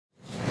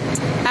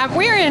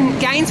We're in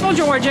Gainesville,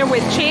 Georgia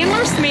with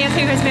Chandler Smith,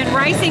 who has been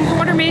racing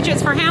quarter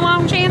midgets for how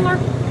long, Chandler?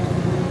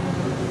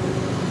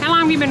 How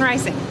long have you been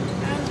racing?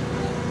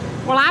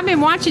 Well, I've been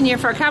watching you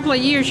for a couple of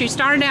years. You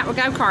started out with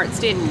go-karts,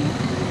 didn't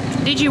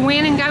you? Did you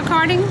win in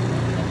go-karting?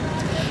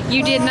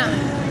 You did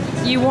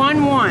not. You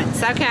won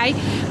once, okay.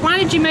 Why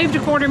did you move to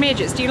quarter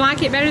midgets? Do you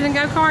like it better than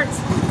go-karts?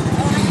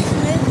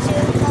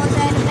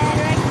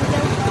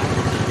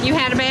 You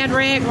had a bad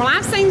wreck? Well,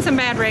 I've seen some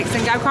bad wrecks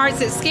in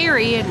go-karts. It's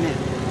scary, isn't it?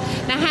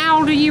 Now, how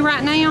old are you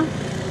right now?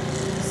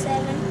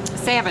 7.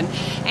 7.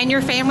 And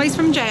your family's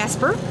from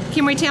Jasper.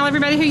 Can we tell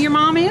everybody who your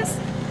mom is?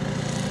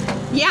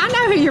 Yeah, I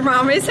know who your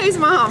mom is. Who's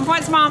mom?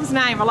 What's mom's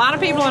name? A lot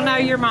of people will know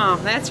your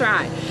mom. That's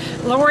right.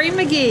 Lori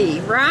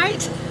McGee,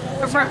 right?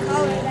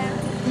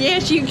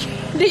 Yes, you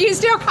do. You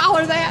still call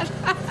her that?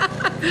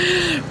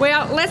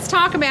 Well, let's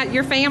talk about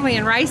your family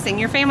and racing.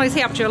 Your family's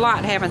helped you a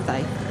lot, haven't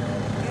they?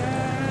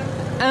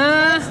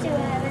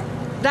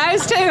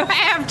 Those two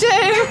have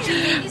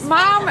too.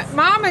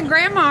 Mom and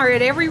Grandma are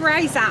at every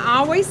race. I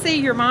always see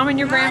your mom and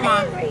your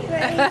grandma. Not every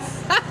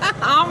race.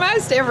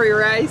 Almost every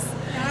race.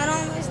 Not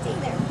almost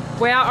either.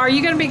 Well, are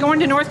you going to be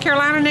going to North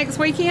Carolina next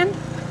weekend?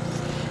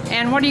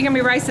 And what are you going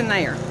to be racing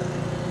there?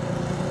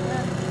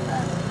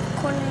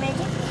 Quarter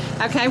midget.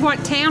 Okay,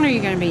 what town are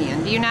you going to be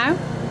in? Do you know?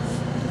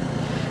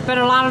 But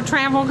a lot of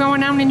travel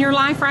going on in your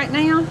life right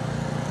now?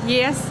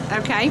 Yes?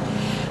 Okay.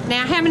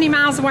 Now, how many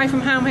miles away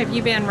from home have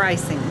you been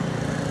racing?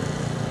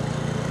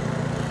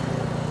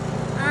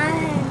 I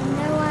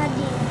have no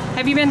idea.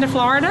 Have you been to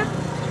Florida?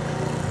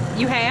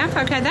 You have?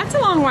 Okay, that's a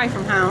long way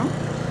from home.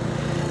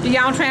 Do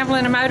y'all travel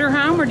in a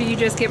motorhome or do you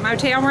just get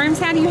motel rooms?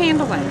 How do you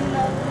handle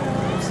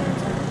that?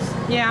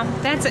 Sometimes. Yeah,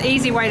 that's an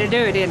easy way to do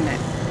it, isn't it?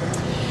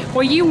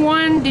 Well, you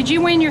won. Did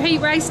you win your heat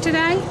race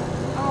today?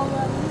 All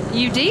of them.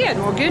 You did.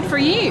 Well, good for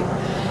you.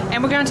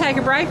 And we're going to take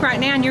a break right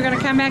now and you're going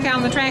to come back out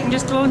on the track in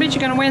just a little bit.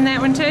 You're going to win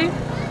that one too?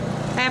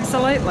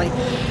 Absolutely.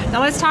 Now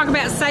let's talk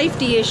about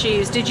safety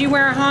issues. Did you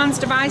wear a Hans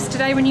device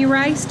today when you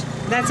raced?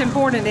 That's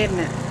important, isn't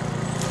it?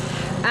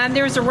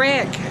 There was a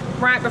wreck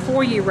right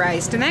before you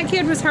raced, and that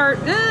kid was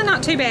hurt.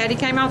 Not too bad. He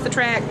came off the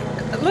track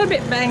a little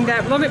bit banged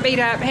up, a little bit beat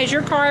up. Has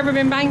your car ever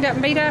been banged up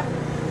and beat up?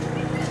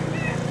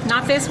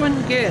 Not this one?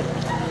 Good.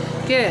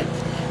 Good.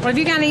 Well, have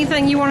you got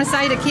anything you want to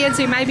say to kids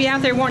who may be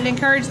out there wanting to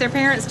encourage their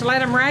parents to let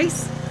them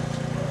race?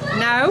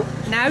 No?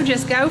 No?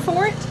 Just go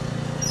for it?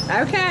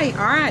 Okay.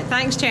 All right.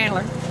 Thanks,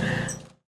 Chandler.